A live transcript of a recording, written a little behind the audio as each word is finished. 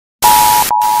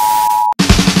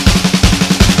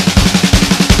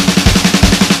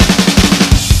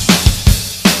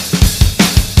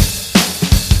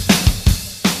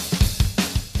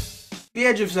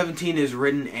Edge of 17 is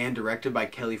written and directed by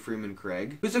Kelly Freeman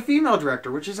Craig, who's a female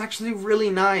director, which is actually really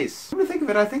nice. Come to think of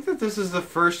it, I think that this is the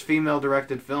first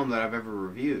female-directed film that I've ever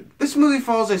reviewed. This movie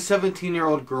follows a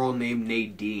 17-year-old girl named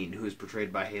Nadine, who is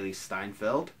portrayed by Haley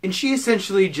Steinfeld, and she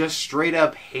essentially just straight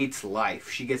up hates life.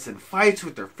 She gets in fights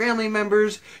with her family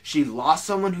members, she lost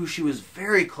someone who she was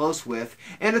very close with,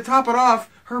 and to top it off,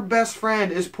 her best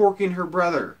friend is porking her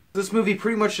brother. This movie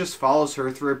pretty much just follows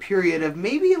her through a period of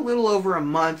maybe a little over a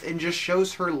month and just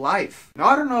shows her life. Now,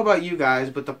 I don't know about you guys,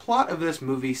 but the plot of this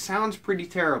movie sounds pretty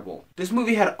terrible. This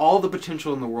movie had all the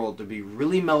potential in the world to be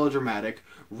really melodramatic,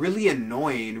 really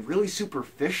annoying, really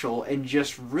superficial, and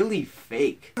just really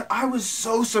fake. But I was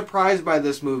so surprised by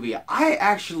this movie. I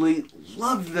actually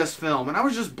loved this film, and I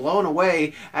was just blown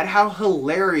away at how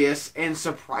hilarious and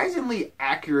surprisingly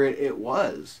accurate it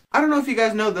was. I don't know if you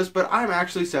guys know this, but I'm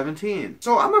actually 17.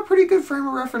 So I'm a pretty good frame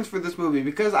of reference for this movie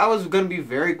because I was going to be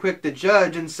very quick to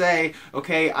judge and say,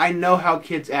 okay, I know how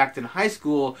kids act in high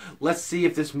school, let's see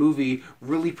if this movie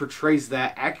really portrays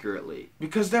that accurately.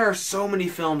 Because there are so many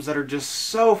films that are just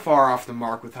so far off the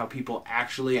mark with how people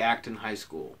actually act in high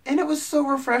school. And it was so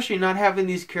refreshing not having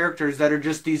these characters that are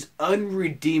just these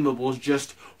unredeemable,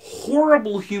 just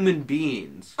horrible human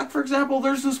beings. Like, for example,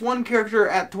 there's this one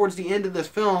character towards the end of this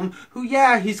film who,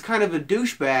 yeah, he's kind of a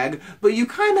douchebag, but you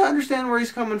kind of understand where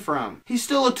he's coming from. He's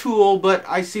still a tool, but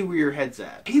I see where your head's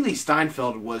at. Haley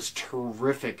Steinfeld was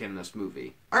terrific in this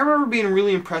movie. I remember being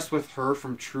really impressed with her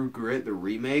from True Grit, the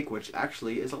remake, which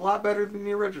actually is a lot better than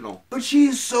the original. But she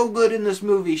is so good in this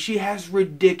movie. She has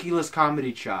ridiculous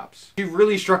comedy chops. She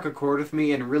really struck a chord with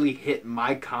me and really hit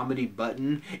my comedy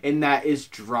button, and that is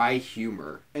dry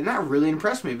humor. And that really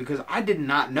impressed me because I did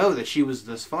not know that she was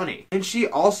this funny. And she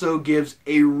also gives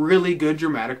a really good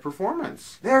dramatic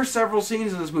performance. There are several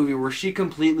scenes in this movie where she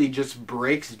completely just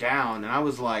breaks down, and I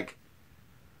was like,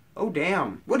 oh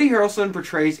damn. Woody Harrelson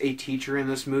portrays a teacher in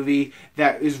this movie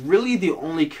that is really the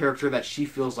only character that she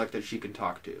feels like that she can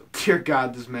talk to. Dear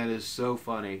God, this man is so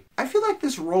funny. I feel like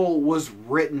this role was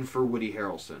written for Woody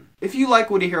Harrelson. If you like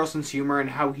Woody Harrelson's humor and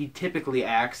how he typically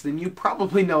acts, then you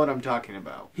probably know what I'm talking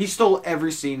about. He stole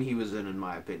every scene he was in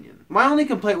my opinion. My only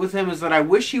complaint with him is that I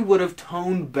wish he would have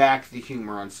toned back the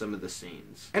humor on some of the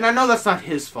scenes. And I know that's not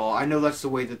his fault. I know that's the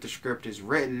way that the script is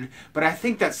written, but I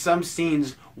think that some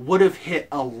scenes would have hit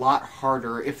a lot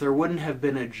harder if there wouldn't have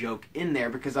been a joke in there,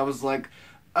 because I was like,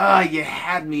 you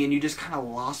had me and you just kind of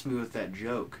lost me with that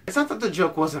joke. It's not that the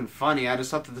joke wasn't funny, I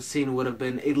just thought that the scene would have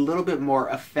been a little bit more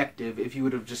effective if you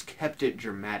would have just kept it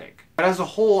dramatic. But as a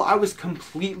whole, I was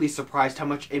completely surprised how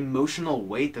much emotional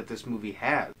weight that this movie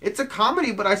has. It's a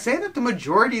comedy, but I say that the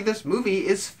majority of this movie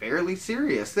is fairly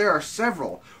serious. There are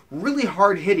several really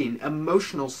hard-hitting,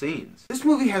 emotional scenes. This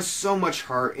movie has so much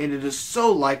heart and it is so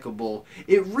likable.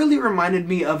 It really reminded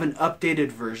me of an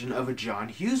updated version of a John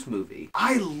Hughes movie.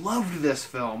 I loved this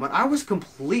film and I was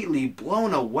completely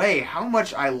blown away how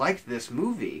much I liked this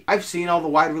movie. I've seen all the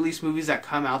wide release movies that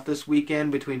come out this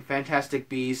weekend between Fantastic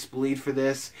Beasts, Bleed for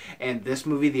This, and this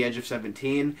movie, The Edge of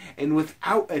 17, and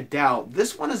without a doubt,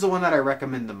 this one is the one that I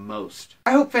recommend the most.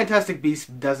 I hope Fantastic Beasts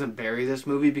doesn't bury this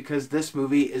movie because this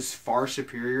movie is far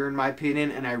superior in my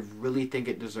opinion, and I really think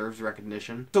it deserves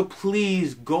recognition. So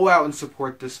please go out and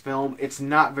support this film. It's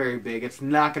not very big. It's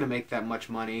not going to make that much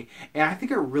money, and I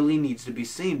think it really needs to be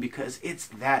seen because it's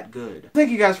that good. Thank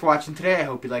you guys for watching today. I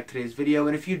hope you liked today's video,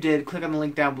 and if you did, click on the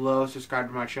link down below, subscribe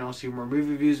to my channel, see more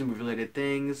movie reviews and movie related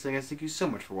things. And guys, thank you so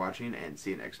much for watching, and see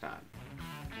you next time.